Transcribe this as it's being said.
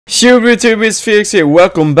YouTubers, Felix here.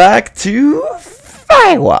 Welcome back to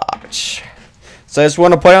Firewatch. So I just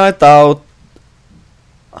want to point out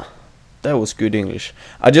that was good English.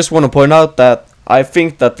 I just want to point out that I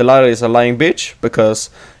think that Delilah is a lying bitch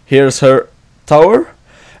because here's her tower,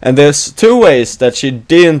 and there's two ways that she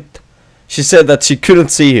didn't. She said that she couldn't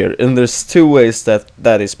see here, and there's two ways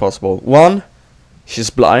that is possible. One,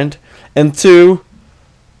 she's blind, and two,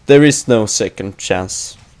 there is no second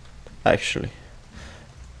chance, actually.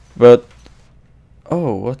 But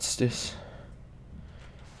oh, what's this?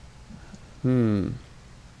 Didn't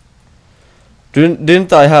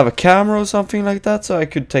I have a camera or something like that so I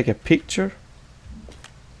could take a picture?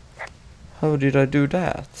 How did I do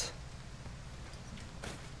that?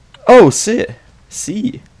 Oh, see.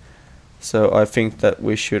 So I think that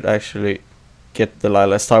we should actually get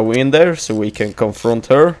Delilah's tower in there so we can confront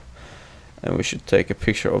her, and we should take a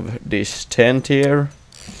picture of this tent here.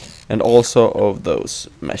 And also of those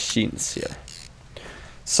machines here.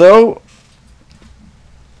 So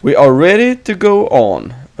we are ready to go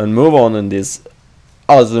on and move on in this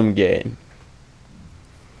awesome game.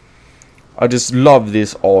 I just love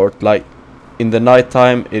this art. Like in the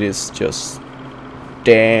nighttime, it is just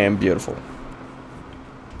damn beautiful.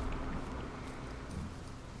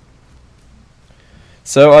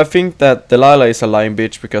 So I think that Delilah is a lying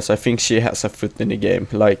bitch because I think she has a foot in the game.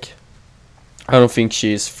 Like, I don't think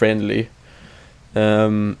she is friendly.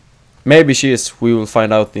 Maybe she is. We will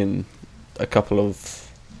find out in a couple of...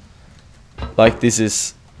 Like, this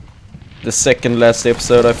is the second last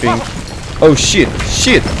episode, I think. Oh, shit!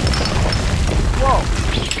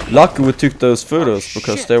 Whoa. Lucky we took those photos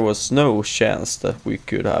because there was no chance that we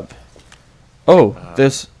could have. Oh,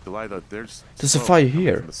 there's a fire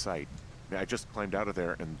here. I just climbed out of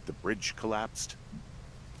there and the bridge collapsed.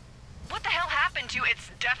 What the hell happened to you? It's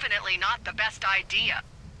definitely not the best idea.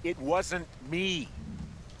 It wasn't me.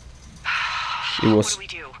 It was. What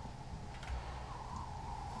do we do?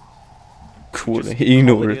 Cool. He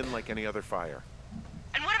ignored it. Like any other fire.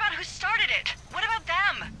 And what about who started it? What about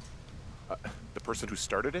them? The person who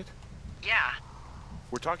started it? Yeah.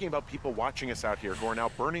 We're talking about people watching us out here who are now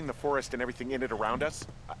burning the forest and everything in it around us.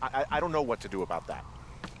 I don't know what to do about that.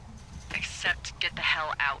 Except get the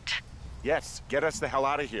hell out. Yes, get us the hell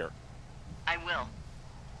out of here. I will.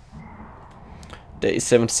 Day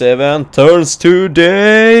 77 turns to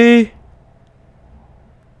day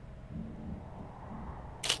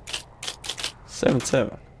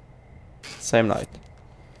 77. Same night.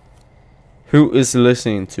 Who is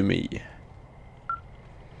listening to me?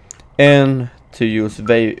 And to use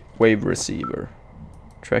wave receiver.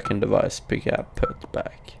 Tracking device, pick up, put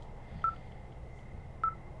back.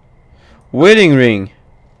 Wedding ring.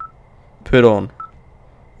 Put on.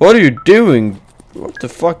 What are you doing? What the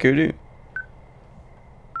fuck are you doing?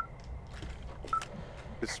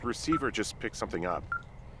 This receiver just picked something up.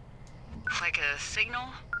 Like a signal?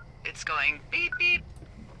 It's going beep beep.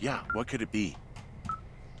 Yeah, what could it be?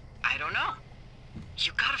 I don't know.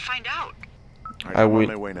 You gotta find out. Right, I'm on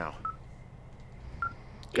my way now.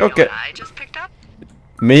 You Okay. know what I just picked up?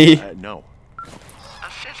 Me? No. A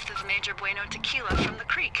fifth of Major Bueno tequila from the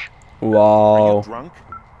creek. Wow. Are you drunk?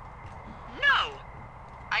 No!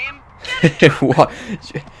 I am getting drunk. What?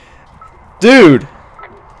 Dude!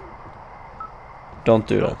 Don't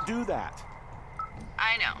do that. Don't do that.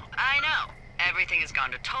 I know. Everything has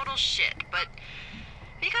gone to total shit, but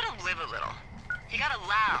you gotta live a little. You gotta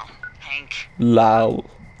allow, Hank. Loud.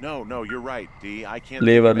 No, you're right, Dee. I can't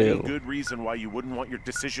Live think a of any little. good reason why you wouldn't want your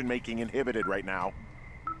decision-making inhibited right now.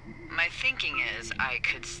 My thinking is I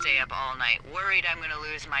could stay up all night worried I'm gonna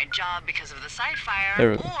lose my job because of the side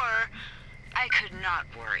fire, or I could not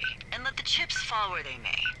worry and let the chips fall where they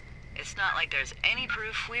may. It's not like there's any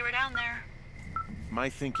proof we were down there. My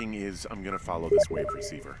thinking is I'm gonna follow this wave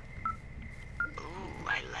receiver. Ooh,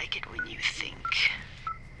 I like it when you think.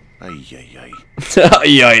 Ay.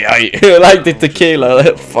 I like the tequila,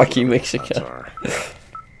 that fucking Mexican.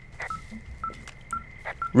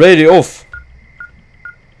 Radio off.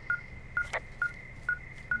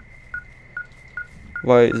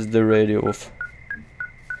 Why is the radio off?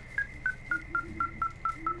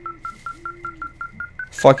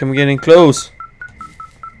 Fuck, I'm getting close.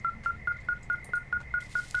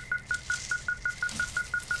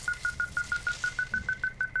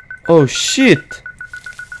 Oh shit.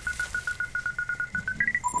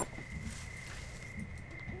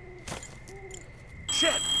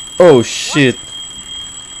 Oh shit.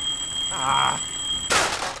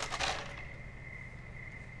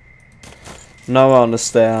 Now I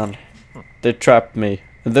understand. They trapped me.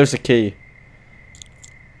 And there's a key.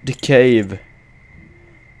 The cave.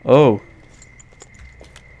 Oh.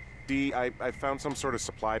 D, I found some sort of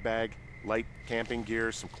supply bag, light camping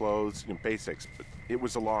gear, some clothes, basics, but it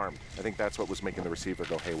was alarmed. I think that's what was making the receiver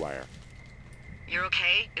go haywire. You're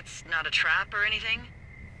okay? It's not a trap or anything?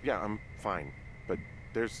 Yeah, I'm fine. But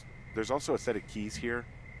there's also a set of keys here.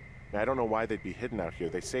 Now, I don't know why they'd be hidden out here.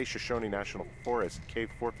 They say Shoshone National Forest, Cave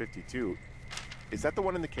 452. Is that the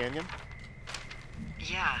one in the canyon?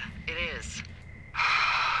 Yeah, it is.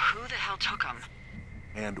 Who the hell took them?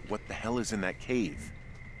 And what the hell is in that cave?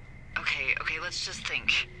 Okay, let's just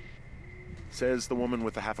think. Says the woman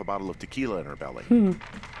with a half a bottle of tequila in her belly.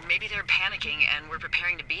 Maybe they're panicking and we're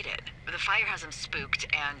preparing to beat it. The fire has them spooked,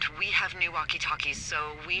 and we have new walkie-talkies,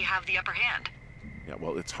 so we have the upper hand. Yeah,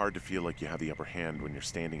 well, it's hard to feel like you have the upper hand when you're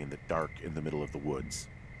standing in the dark in the middle of the woods.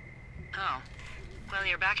 Oh. Well,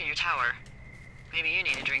 you're back in your tower. Maybe you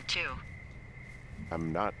need a drink, too.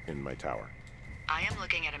 I'm not in my tower. I am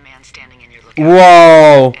looking at a man standing in your lookout.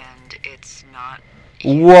 Whoa! And it's not...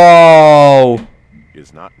 Whoa!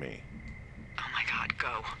 Is not me. Oh my god,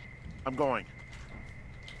 go. I'm going.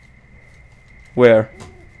 Where?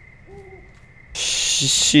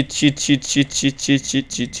 Shit.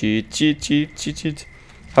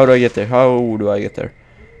 How do I get there? How do I get there?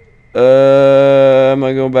 Am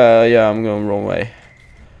I going back? Yeah, I'm going wrong way.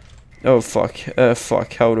 Oh fuck.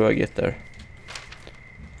 Fuck. How do I get there?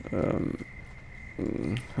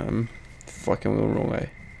 Fuck, I'm going wrong way.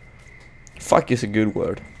 Fuck is a good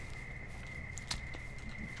word.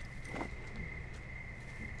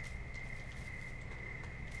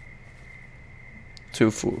 Two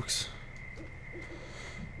forks.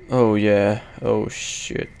 Oh yeah. Oh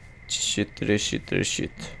shit. Shit.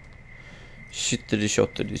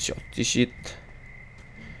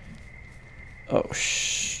 Oh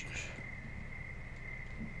shh.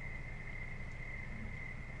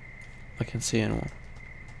 I can't see anyone.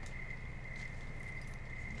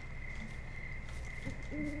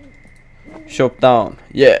 Chop down.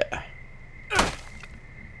 Yeah.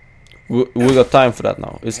 We got time for that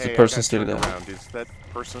now. Is the person still there? Around. Is that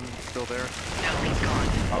person still there? No, he's gone.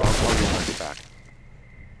 I'll get when I get back.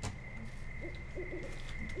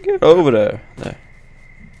 Get over there. There.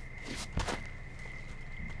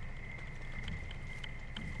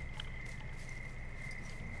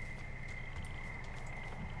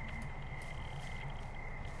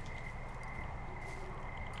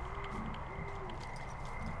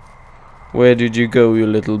 Where did you go, you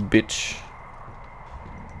little bitch?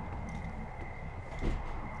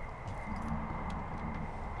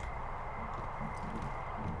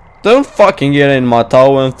 Don't fucking get in my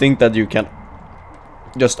tower and think that you can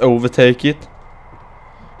just overtake it.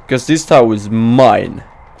 Because this tower is mine.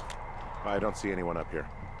 I don't see anyone up here.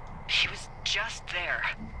 He was just there.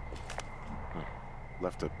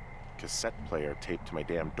 Left a cassette player taped to my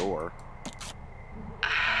damn door.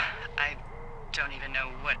 I don't even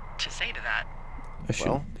know what to say to that.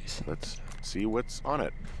 Well, let's see what's on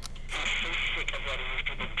it.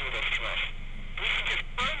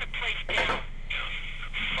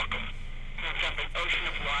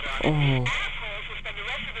 Oh.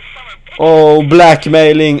 Oh,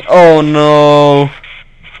 blackmailing. Oh no.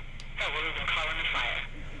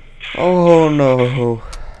 Oh no.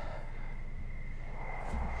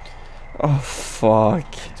 Oh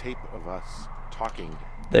fuck. Tape of us talking.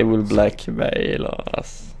 They will blackmail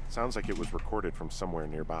us. Sounds like it was recorded from somewhere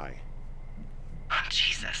nearby. Oh,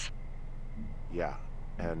 Jesus. Yeah,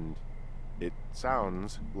 and it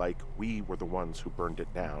sounds like we were the ones who burned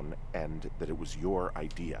it down and that it was your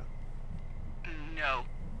idea. No.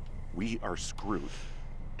 We are screwed.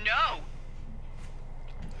 No!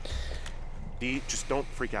 Dee, just don't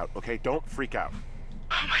freak out, okay? Don't freak out.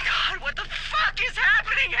 Oh my god, what the fuck is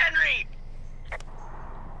happening, Henry?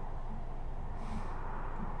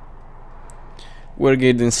 We're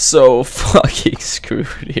getting so fucking screwed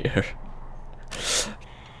here.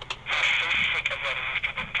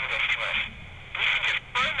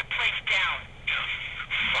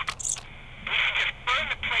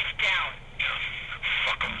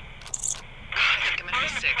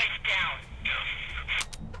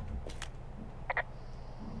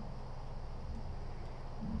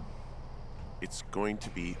 It's going to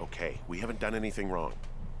be okay. We haven't done anything wrong.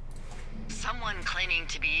 Someone claiming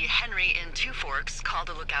to be Henry in Two Forks called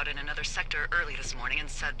a lookout in another sector early this morning and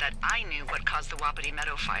said that I knew what caused the Wapiti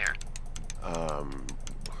Meadow fire.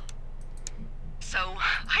 So,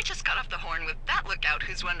 I just got off the horn with that lookout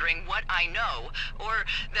who's wondering what I know, or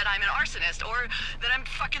that I'm an arsonist, or that I'm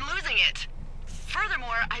fucking losing it.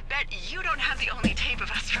 Furthermore, I bet you don't have the only tape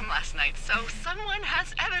of us from last night, so someone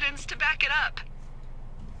has evidence to back it up.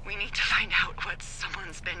 We need to find out what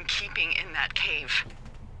someone's been keeping in that cave.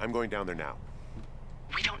 I'm going down there now.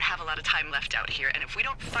 We don't have a lot of time left out here, and if we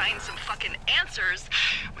don't find some fucking answers,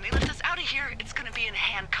 when they lift us out of here, it's gonna be in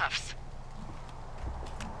handcuffs.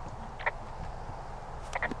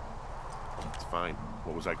 It's fine.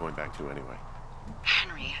 What was I going back to anyway?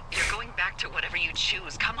 Henry, you're going back to whatever you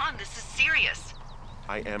choose. Come on, this is serious.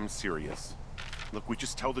 I am serious. Look, we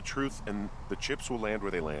just tell the truth, and the chips will land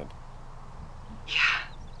where they land. Yeah,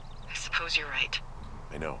 I suppose you're right.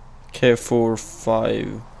 I know.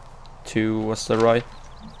 K452 was that right?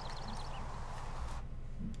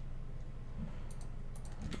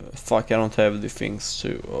 Fuck, I don't have the things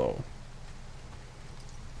to. Oh.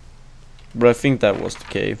 But I think that was the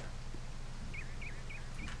cave.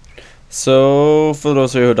 So, for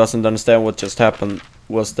those of you who doesn't understand what just happened,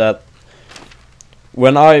 was that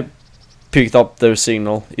when I picked up their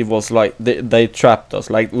signal, it was like they trapped us.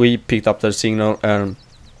 Like, we picked up their signal, and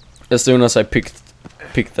as soon as I picked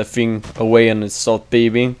the thing away and it started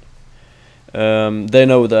beeping, they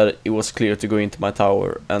know that it was clear to go into my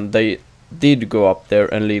tower, and they did go up there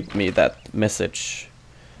and leave me that message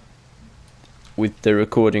with the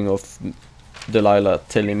recording of Delilah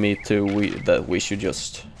telling me that we should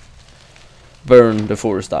just burn the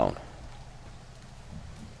forest down.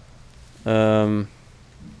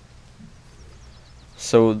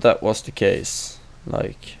 So that was the case.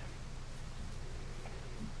 Like,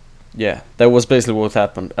 yeah, that was basically what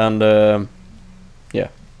happened, and yeah.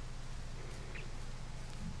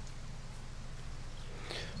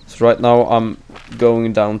 So right now I'm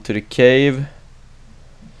going down to the cave,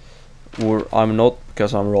 or I'm not,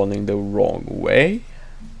 because I'm running the wrong way.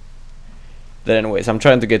 But anyways, I'm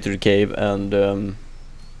trying to get to the cave, and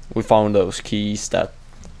we found those keys that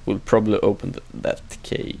will probably open that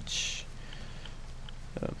cage.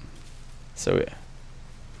 So yeah,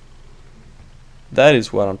 that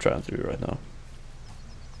is what I'm trying to do right now.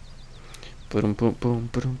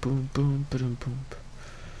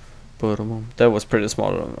 That was pretty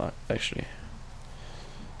smart of them, actually.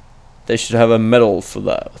 They should have a medal for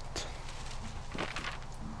that.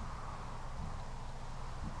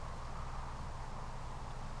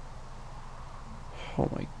 Oh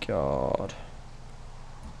my god.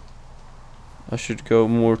 I should go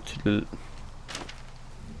more to the...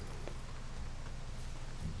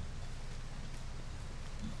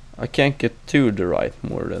 I can't get to the right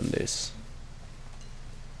more than this.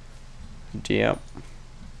 Damn.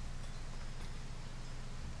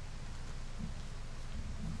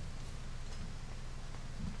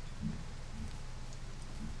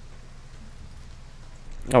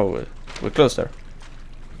 Oh, we're close there.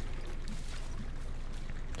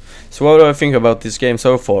 So what do I think about this game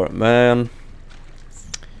so far? Man,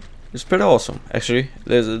 it's pretty awesome, actually.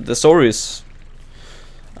 The story is...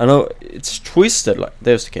 I know it's twisted, like,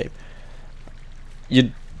 there's the cave.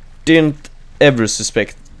 You didn't ever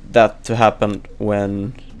suspect that to happen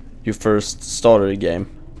when you first started the game.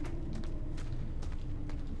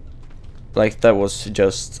 Like, that was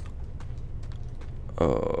just...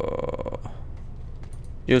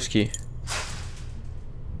 use key.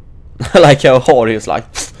 Like how hard he was like...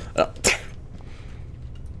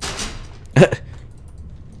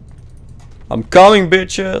 I'm coming,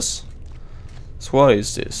 bitches! So what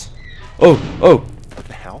is this? Oh! What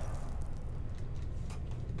the hell?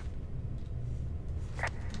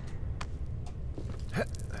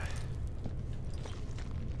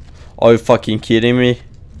 Are you fucking kidding me?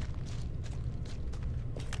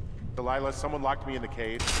 Delilah, someone locked me in the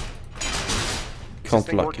cave.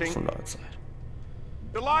 Can't lock it from the outside.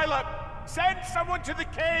 Delilah, send someone to the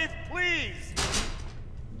cave, please!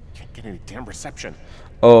 Can't get any damn reception.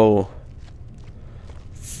 Oh.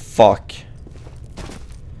 Fuck.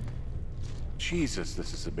 Jesus,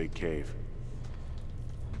 this is a big cave.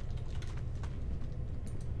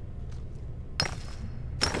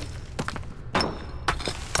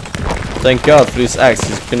 Thank God for this axe,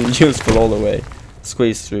 it's been useful all the way.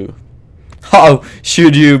 Squeeze through. How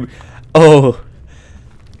should you... Oh.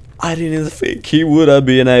 I didn't think he would have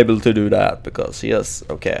been able to do that, because yes,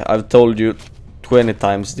 okay, I've told you 20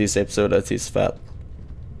 times this episode that he's fat.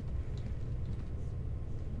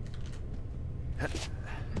 It's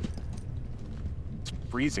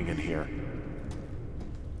freezing in here.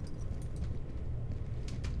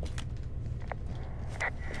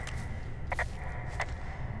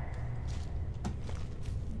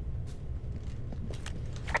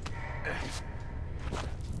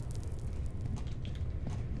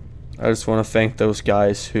 I just want to thank those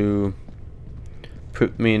guys who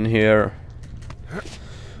put me in here.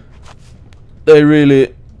 They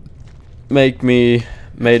really made me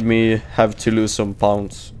have to lose some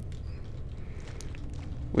pounds,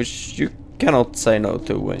 which you cannot say no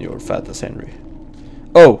to when you're fat as Henry.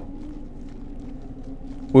 Oh,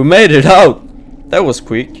 We made it out! That was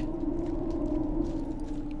quick.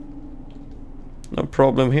 No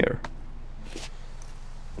problem here.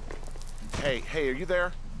 Hey, are you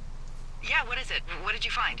there? Yeah, what is it? What did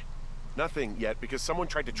you find? Nothing yet, because someone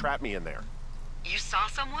tried to trap me in there. You saw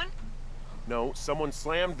someone? No, someone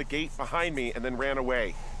slammed the gate behind me and then ran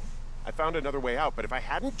away. I found another way out, but if I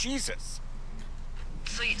hadn't, Jesus!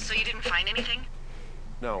 So you didn't find anything?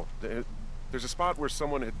 No, there's a spot where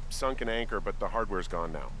someone had sunk an anchor, but the hardware's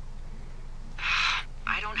gone now.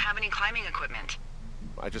 I don't have any climbing equipment.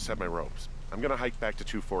 I just have my ropes. I'm gonna hike back to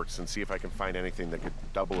Two Forks and see if I can find anything that could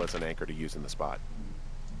double as an anchor to use in the spot.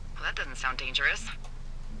 Well, that doesn't sound dangerous.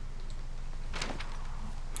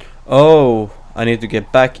 Oh, I need to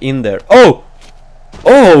get back in there. Oh!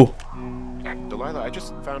 Oh! Delilah, I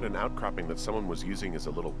just found an outcropping that someone was using as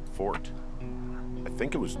a little fort. I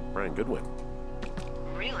think it was Brian Goodwin.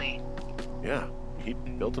 Really? Yeah, he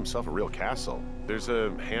built himself a real castle. There's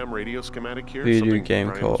a ham radio schematic here. Video something game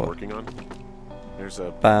Brian was called working on. There's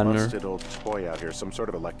a Banner. busted old toy out here, some sort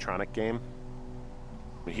of electronic game.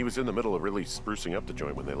 He was in the middle of really sprucing up the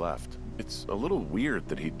joint when they left. It's a little weird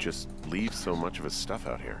that he'd just leave so much of his stuff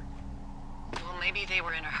out here. Well, maybe they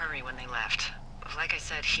were in a hurry when they left. Like I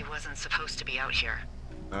said, he wasn't supposed to be out here.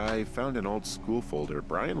 I found an old school folder.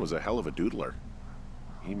 Brian was a hell of a doodler.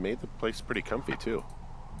 He made the place pretty comfy, too.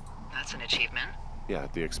 That's an achievement. Yeah,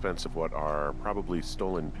 at the expense of what are probably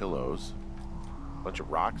stolen pillows. A bunch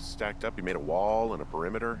of rocks stacked up. He made a wall and a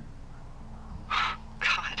perimeter.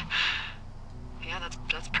 God. Yeah,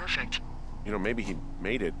 that's perfect. You know, maybe he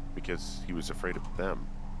made it because he was afraid of them.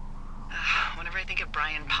 Whenever I think of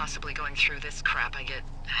Brian possibly going through this crap, I get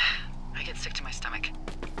sick to my stomach.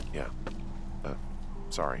 Yeah.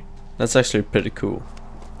 Sorry. That's actually pretty cool.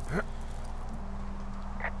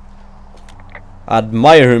 I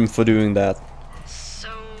admire him for doing that. So,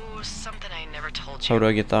 something I never told you. How do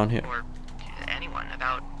I get down here? Or anyone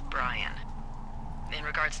about Brian. In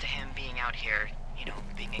regards to him being out here, you know,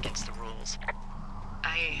 being against the rules.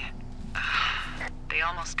 They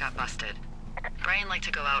almost got busted. Brian liked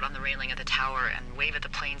to go out on the railing of the tower and wave at the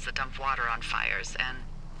planes that dumped water on fires, and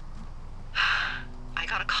I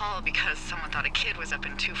got a call because someone thought a kid was up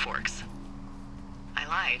in Two Forks. I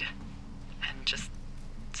lied and just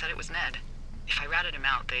said it was Ned. If I ratted him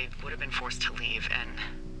out, they would have been forced to leave, and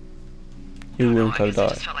He wouldn't I have guess I died.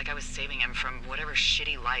 just felt like I was saving him from whatever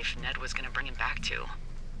shitty life Ned was going to bring him back to.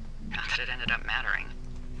 Not that it ended up mattering.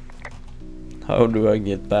 How do I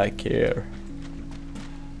get back here?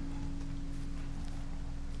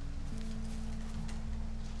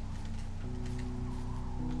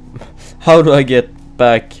 How do I get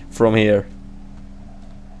back from here?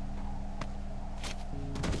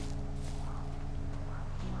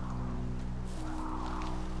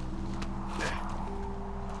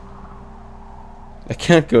 I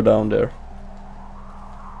can't go down there.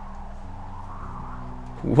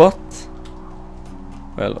 What?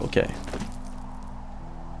 Well, okay.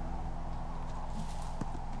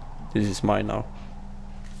 This is mine now.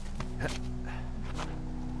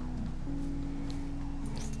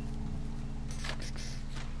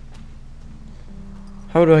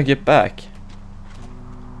 How do I get back?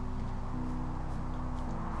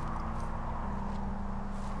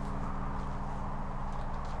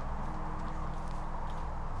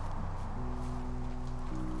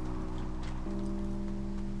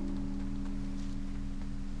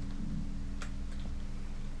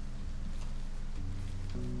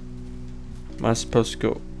 Am I supposed to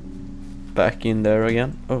go back in there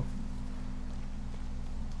again? Oh.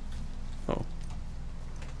 Oh.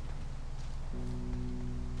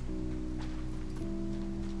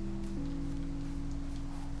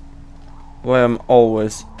 Why am I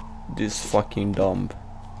always this fucking dumb?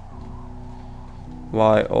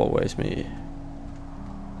 Why always me?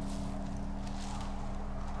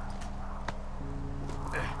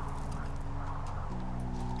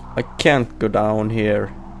 I can't go down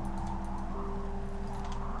here.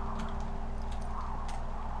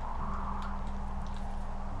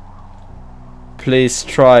 Please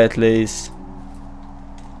try at least.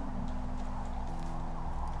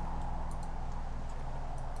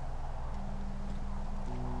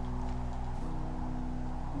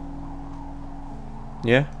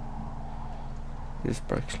 Yeah. This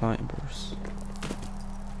breaks climbers.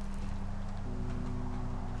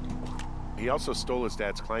 He also stole his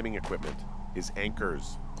dad's climbing equipment, his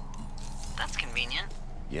anchors. That's convenient.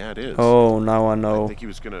 Yeah, it is. Oh, now I I know. think he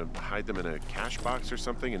was gonna hide them in a cash box or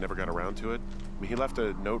something and never got around to it. I mean, he left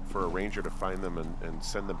a note for a ranger to find them and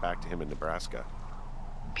send them back to him in Nebraska.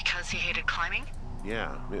 Because he hated climbing?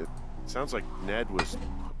 Yeah, it sounds like Ned was...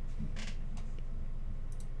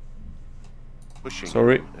 pushing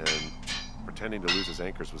Sorry. him, and pretending to lose his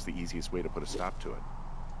anchors was the easiest way to put a stop to it.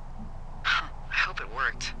 I hope it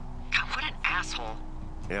worked. God, what an asshole.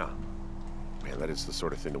 Yeah. Man, that is the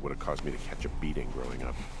sort of thing that would have caused me to catch a beating growing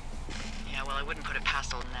up. Yeah, well, I wouldn't put it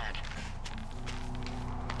past old Ned.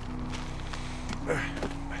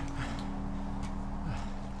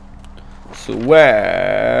 So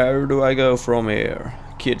where do I go from here?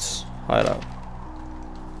 Kids hideout.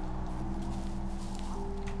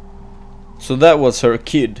 So that was her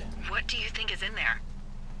kid. What do you think is in there?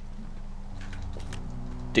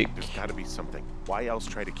 Dick. There's gotta be something. Why else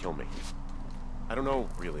try to kill me? I don't know,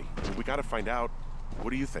 really. We gotta find out. What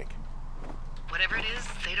do you think? Whatever it is,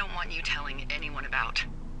 they don't want you telling anyone about.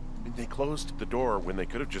 I mean, they closed the door when they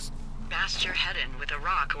could have just... Bashed your head in with a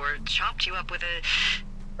rock or chopped you up with a...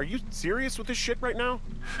 Are you serious with this shit right now?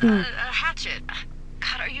 a hatchet.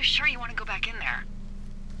 God, are you sure you want to go back in there?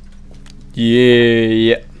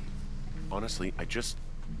 Yeah. Honestly, I just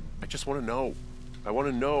want to know. I want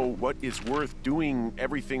to know what is worth doing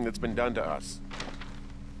everything that's been done to us.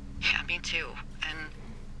 Yeah, me too. And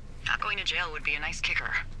not going to jail would be a nice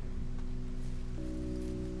kicker.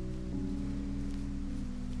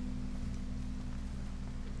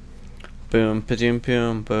 Boom, boom,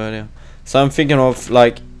 boom, boom. So I'm thinking of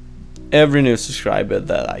like every new subscriber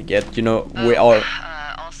that I get, you know, we are...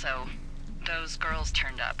 Also, those girls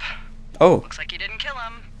turned up. Oh, Looks like you didn't kill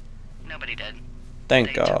them. Nobody did. thank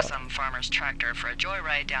They God. took some farmer's tractor for a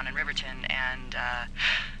joyride down in Riverton and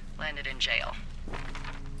landed in jail.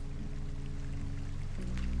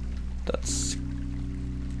 That's...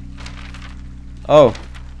 Oh,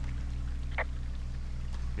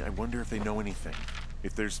 I wonder if they know anything.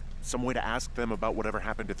 If there's some way to ask them about whatever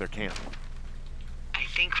happened at their camp. I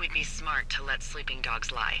think we'd be smart to let sleeping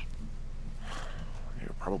dogs lie.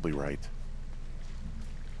 You're probably right.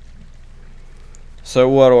 so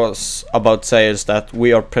what I was about to say is that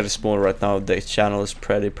we are pretty small right now. The channel is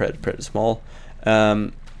pretty small.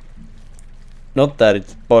 Not that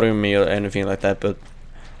it's bothering me or anything like that, but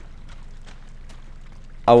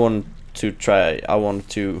I want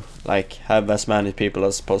to like have as many people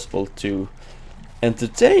as possible to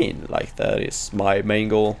entertain. Like that is my main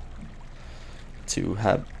goal, to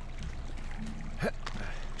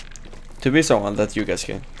be someone that you guys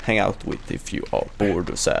can hang out with if you are bored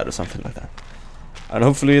or sad or something like that. And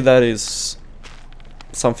hopefully that is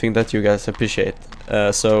something that you guys appreciate.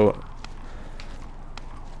 So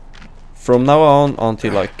from now on,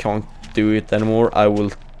 until I can't do it anymore, I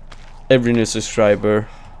will, every new subscriber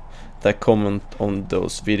that comment on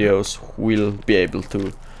those videos will be able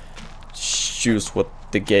to choose what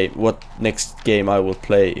next game I will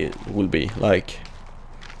play it will be. Like,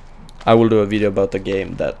 I will do a video about the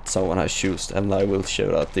game that someone has chosen, and I will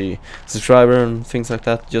shout out the subscriber and things like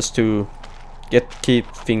that, just to get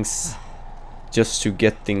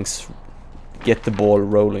the ball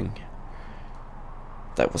rolling.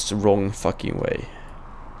 That was the wrong fucking way.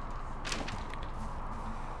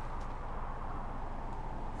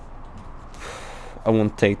 I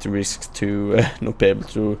won't take the risk to not be able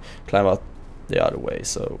to climb out the other way,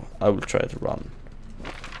 so I will try to run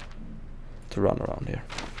around here.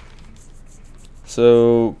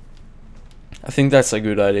 So I think that's a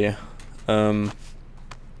good idea. Of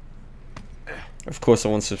course I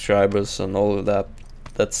want subscribers and all of that.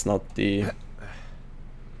 That's not the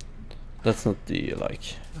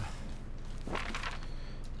like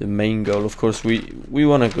the main goal. Of course we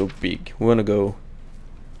want to go big. We want to go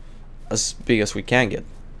as big as we can get,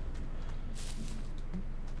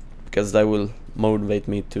 because that will motivate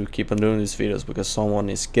me to keep on doing these videos, because someone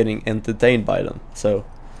is getting entertained by them. So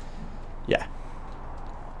yeah,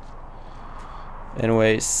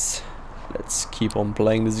 anyways, let's keep on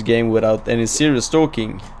playing this game without any serious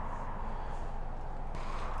talking.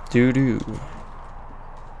 Doo-doo.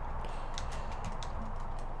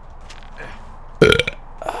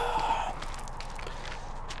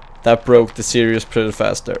 That broke the serious pretty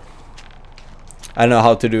faster. I know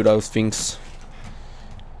how to do those things.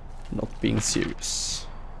 Not being serious.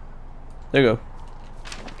 There you go.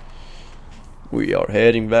 We are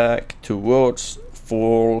heading back towards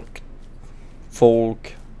Fork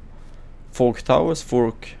Towers?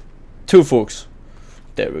 Two Forks.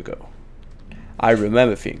 There we go. I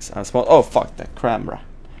remember things. I'm smart. Oh fuck, the camera.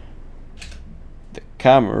 The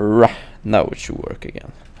camera. Now it should work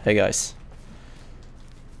again. Hey guys.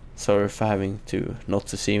 Sorry for having to not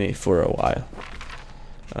to see me for a while.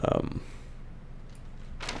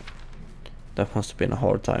 That must have been a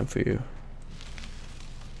hard time for you.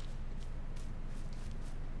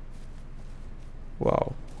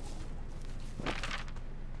 Wow.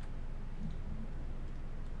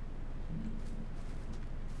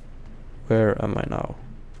 Where am I now?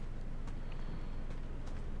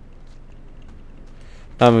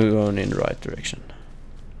 I'm going in the right direction.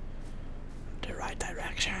 The right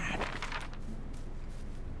direction.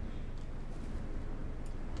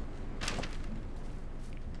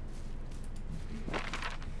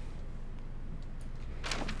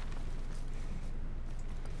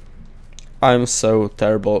 I'm so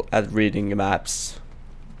terrible at reading maps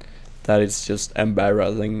that it's just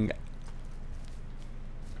embarrassing.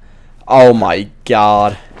 Oh my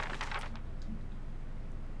god.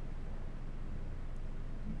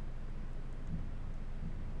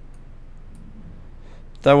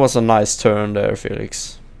 That was a nice turn there,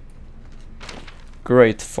 Felix.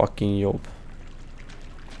 Great fucking job.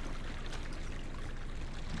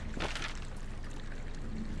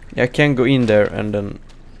 I can go in there and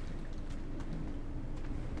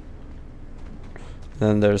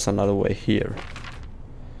then there's another way here.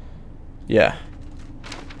 Yeah.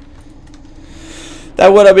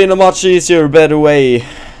 That would have been a much easier, better way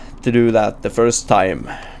to do that the first time.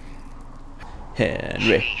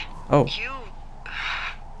 Henry. Hey, Oh.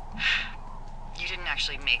 You didn't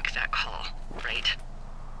actually make that call, right?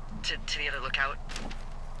 To the other lookout?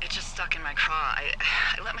 It just stuck in my craw. I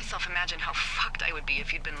let myself imagine how fucked I would be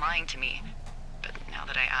if you'd been lying to me. But now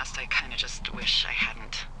that I asked, I kinda just wish I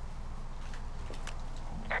hadn't.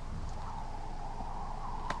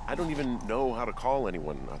 I don't even know how to call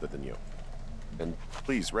anyone other than you. And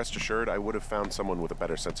please, rest assured, I would have found someone with a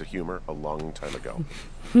better sense of humor a long time ago.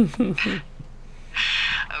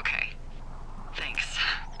 Okay. Thanks.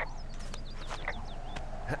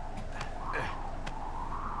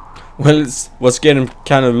 Well, it was getting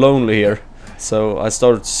kind of lonely here, so I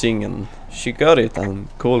started singing. She got it and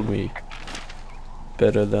called me.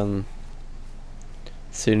 Better than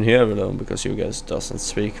sitting here alone, because you guys doesn't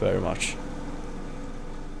speak very much.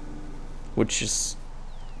 Which is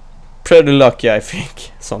pretty lucky, I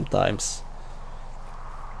think, sometimes.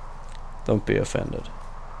 Don't be offended.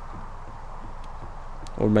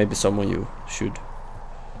 Or maybe someone you should.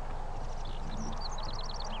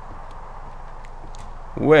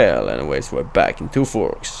 Well, anyways, we're back in Two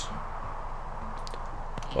Forks.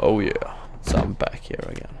 Oh yeah, so I'm back here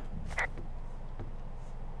again.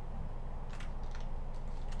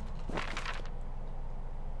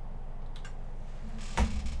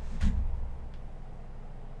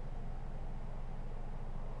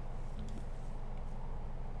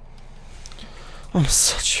 I'm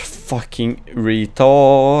such a fucking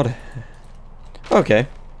retard. Okay,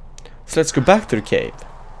 so let's go back to the cave.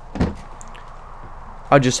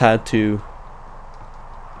 I just had to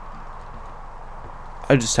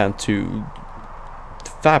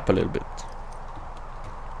fap a little bit.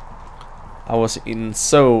 I was in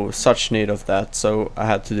such need of that, so I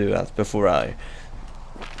had to do that before I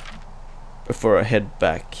head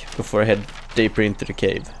back, before I head deeper into the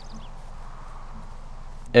cave.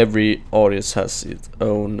 Every audience has its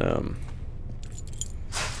own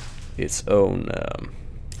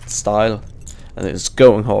style, and it's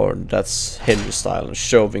going hard. That's Henry's style, and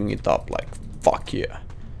shoving it up like fuck yeah.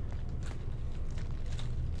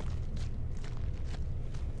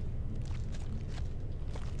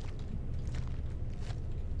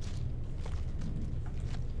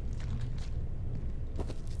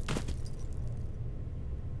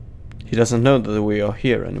 He doesn't know that we are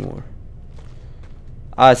here anymore.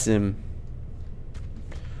 Ask him.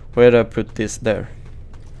 Where did I put this there?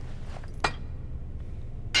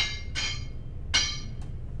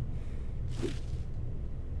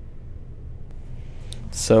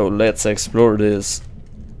 So let's explore this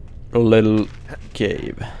little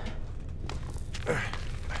cave.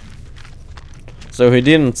 So he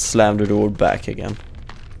didn't slam the door back again.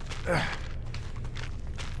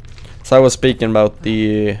 So I was speaking about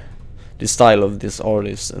the style of this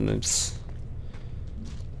artist, and it's...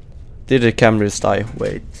 Did the camera die?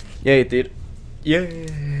 Wait. Yeah, it did. Yeah.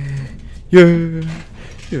 Yeah.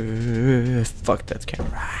 Yeah. Fuck that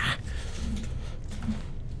camera.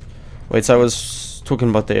 Wait, so I was talking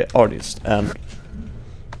about the artist, and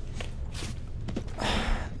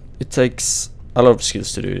it takes a lot of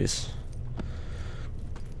skills to do this.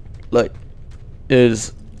 Like, it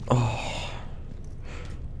is... Oh.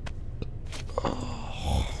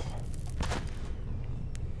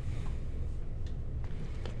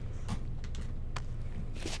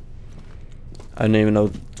 I don't even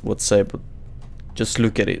know what to say, but just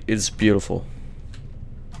look at it. It's beautiful.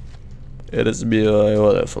 It is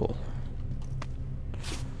beautiful.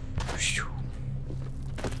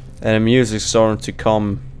 And the music's starting to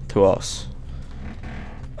come to us.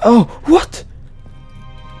 Oh, what?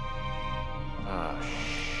 Ah,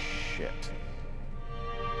 shit.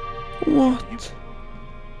 What?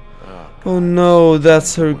 Oh no,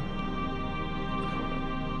 that's her.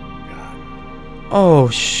 Oh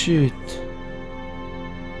shit.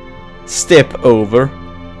 Step over.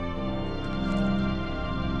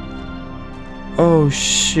 Oh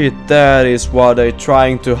shit, that is what they're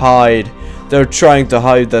trying to hide. They're trying to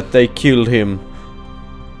hide that they killed him.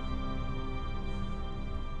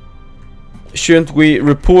 Shouldn't we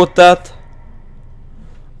report that?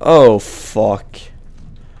 Oh fuck.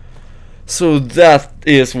 So that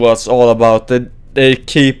is what's all about. They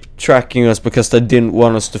keep tracking us because they didn't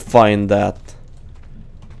want us to find that.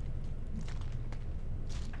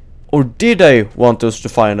 Or did they want us to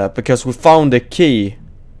find that? Because we found the key.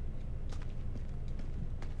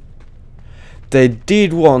 They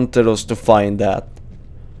did wanted us to find that.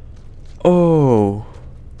 Oh.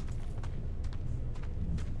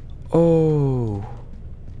 Oh.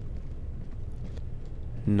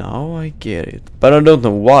 Now I get it. But I don't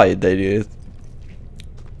know why they did it.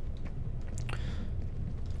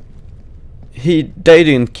 They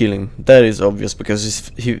didn't kill him. That is obvious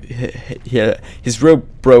because his rope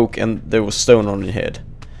broke and there was stone on his head.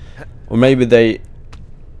 Or maybe they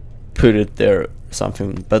put it there or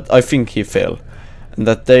something. But I think he fell. And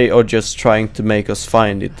that they are just trying to make us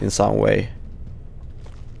find it in some way.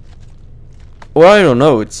 Well, I don't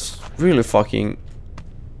know. It's really fucking...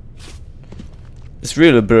 It's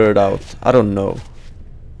really blurred out. I don't know.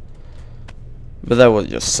 But that was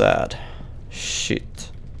just sad. Shit.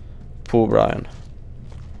 Poor Brian.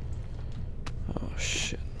 Oh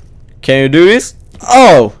shit. Can you do this?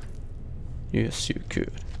 Oh! Yes, you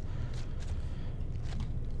could.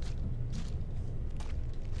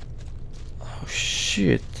 Oh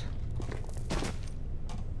shit.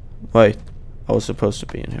 Wait. I was supposed to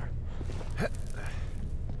be in here.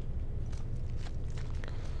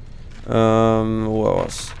 What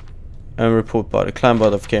was? And report body. Climb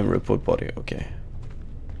out of camera, report body. Okay.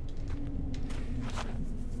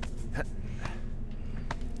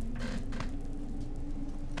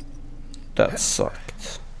 That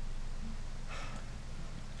sucked.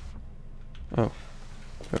 Oh.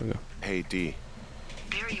 There we go. Hey, D.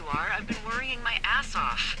 There you are. I've been worrying my ass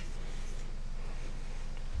off.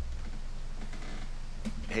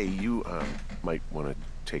 Hey, you, might want to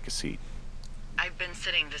take a seat. I've been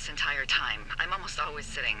sitting this entire time. I'm almost always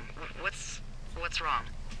sitting. What's wrong?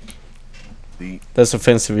 That's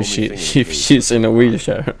offensive if she's in a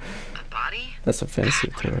wheelchair. A body? That's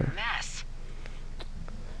offensive to her. Mess.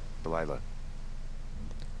 Delilah.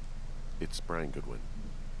 It's Brian Goodwin.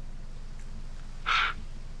 Gotta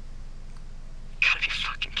be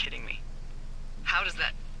fucking kidding me. How does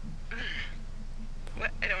that...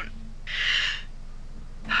 What? I don't...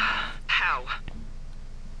 How?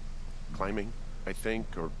 Climbing, I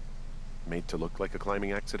think, or made to look like a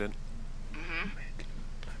climbing accident. Mm-hmm.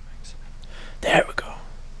 There we go.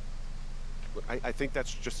 I think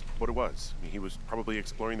that's just what it was. I mean, he was probably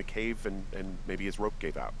exploring the cave and maybe his rope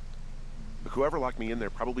gave out. But whoever locked me in there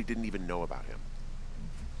probably didn't even know about him.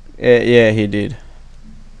 Yeah, he did.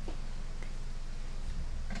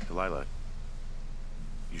 Delilah,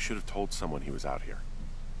 you should have told someone he was out here.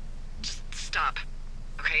 Just stop.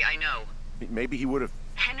 Okay, I know. Maybe he would have...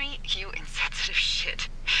 Henry, you insensitive shit.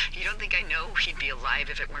 You don't think I know he'd be alive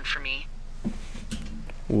if it weren't for me?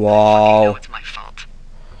 Wow. I know it's my fault.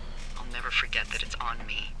 I'll never forget that it's on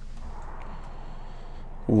me.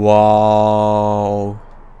 Wow.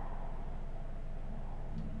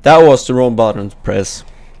 That was the wrong button to press.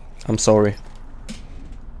 I'm sorry.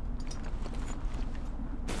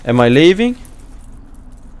 Am I leaving?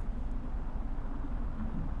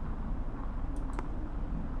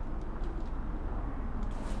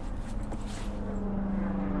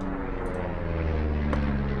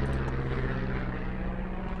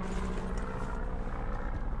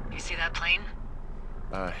 You see that plane?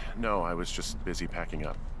 No, I was just busy packing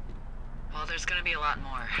up. Well, there's gonna be a lot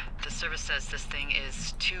more. The service says this thing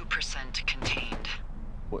is 2% contained.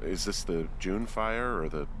 Well, is this the June fire or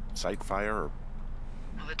the site fire or...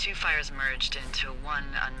 Well, the two fires merged into one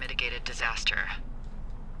unmitigated disaster.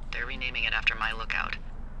 They're renaming it after my lookout.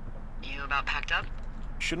 You about packed up?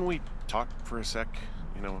 Shouldn't we talk for a sec,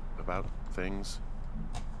 you know, about things?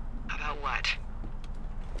 About what?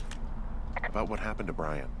 About what happened to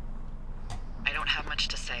Brian. I don't have much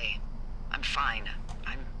to say. I'm fine.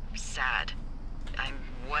 I'm sad. I'm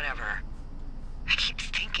whatever. I keep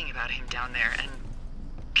thinking about him down there, and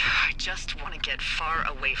I just want to get far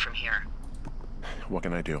away from here. What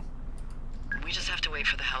can I do? We just have to wait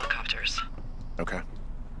for the helicopters. Okay.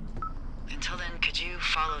 Until then, could you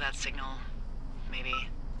follow that signal? Maybe?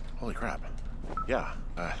 Holy crap. Yeah,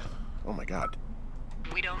 oh my god.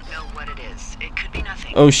 We don't know what it is. It could be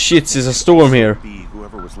nothing. Oh shit, there's a storm here. Be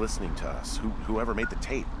whoever was listening to us, whoever made the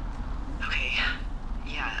tape. Okay.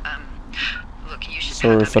 Yeah. Look, you should.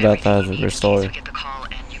 Sorry for that. I had to You restore. get the call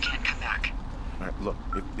and you can't come back. All right, look,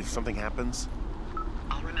 if something happens,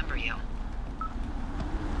 I'll remember you.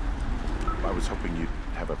 I was hoping you'd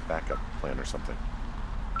have a backup plan or something.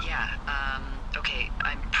 Yeah. Okay.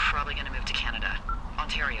 I'm probably gonna move to Canada,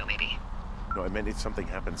 Ontario, maybe. No, I meant if something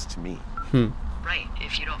happens to me. Right.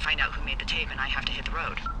 If you don't find out who made the tape and I have to hit the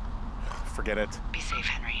road. Forget it. Be safe,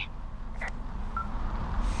 Henry.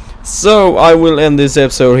 So I will end this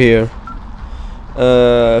episode here.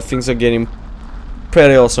 Things are getting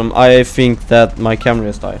pretty awesome. I think that my camera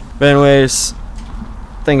has died. But anyways,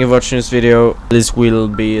 thank you for watching this video. This will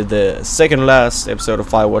be the second last episode of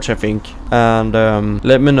Firewatch, I think. And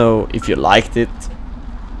let me know if you liked it.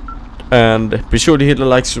 And be sure to hit the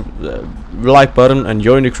like button and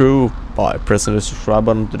join the crew by pressing the subscribe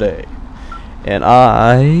button today. And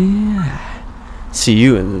I see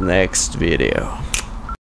you in the next video.